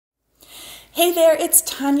Hey there, it's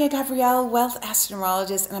Tania Gabrielle, Wealth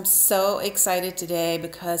Astro-Numerologist, and I'm so excited today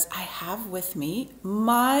because I have with me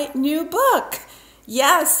my new book.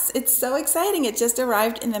 Yes, it's so exciting. It just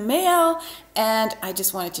arrived in the mail, and I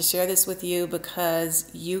just wanted to share this with you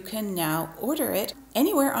because you can now order it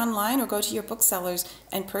anywhere online or go to your booksellers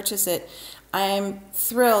and purchase it. I'm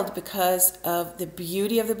thrilled because of the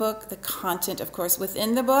beauty of the book, the content, of course,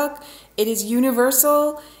 within the book. It is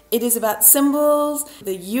universal. It is about symbols,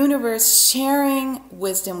 the universe sharing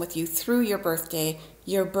wisdom with you through your birthday,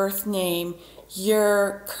 your birth name,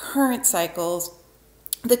 your current cycles,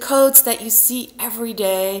 the codes that you see every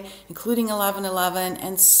day, including 1111,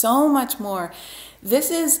 and so much more.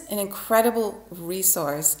 This is an incredible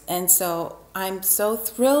resource, and so I'm so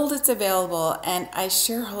thrilled it's available, and I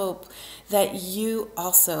sure hope that you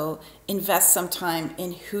also invest some time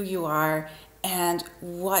in who you are and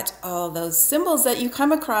what all those symbols that you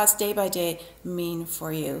come across day by day mean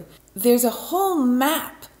for you. There's a whole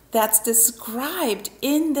map that's described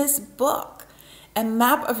in this book, a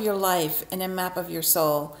map of your life and a map of your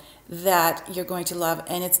soul that you're going to love,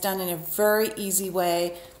 and it's done in a very easy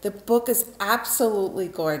way. The book is absolutely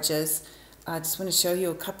gorgeous. I just want to show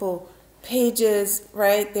you a couple pages,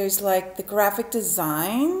 right? There's like the graphic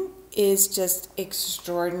design is just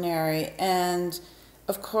extraordinary, and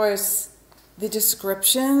of course the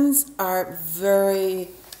descriptions are very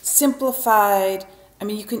simplified. I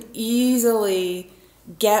mean, you can easily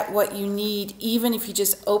get what you need even if you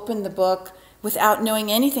just open the book without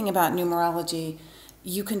knowing anything about numerology.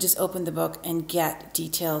 You can just open the book and get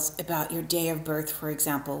details about your day of birth, for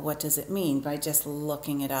example. What does it mean, by just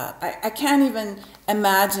looking it up? I can't even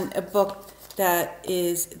imagine a book that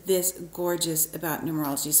is this gorgeous about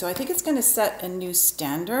numerology. So I think it's going to set a new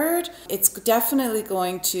standard. It's definitely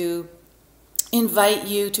going to invite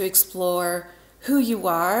you to explore who you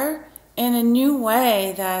are in a new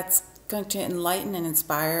way that's going to enlighten and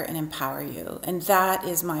inspire and empower you. And that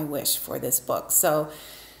is my wish for this book. So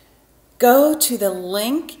go to the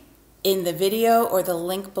link in the video or the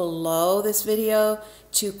link below this video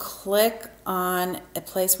to click on a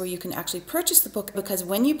place where you can actually purchase the book, because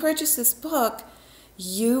when you purchase this book,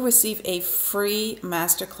 you receive a free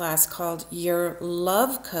masterclass called Your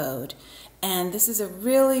Love Code. And this is a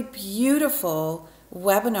really beautiful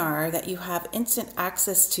webinar that you have instant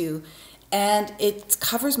access to, and it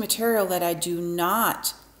covers material that I do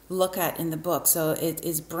not look at in the book. So it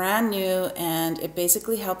is brand new, and it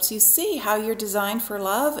basically helps you see how you're designed for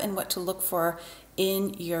love and what to look for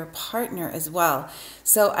in your partner as well.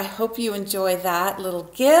 So I hope you enjoy that little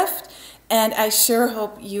gift, and I sure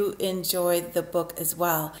hope you enjoy the book as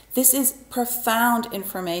well. This is profound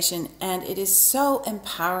information, and it is so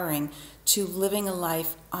empowering to living a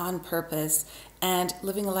life on purpose and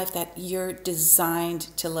living a life that you're designed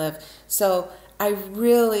to live. So I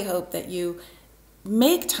really hope that you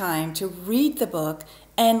make time to read the book,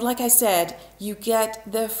 and like I said, you get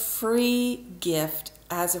the free gift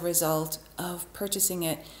as a result of purchasing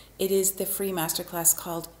it. It is the free masterclass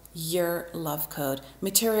called Your Love Code,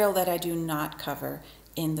 material that I do not cover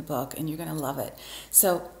in the book, and you're going to love it.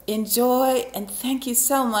 So enjoy, and thank you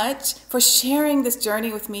so much for sharing this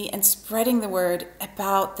journey with me and spreading the word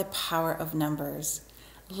about the power of numbers.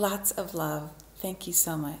 Lots of love. Thank you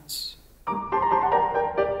so much.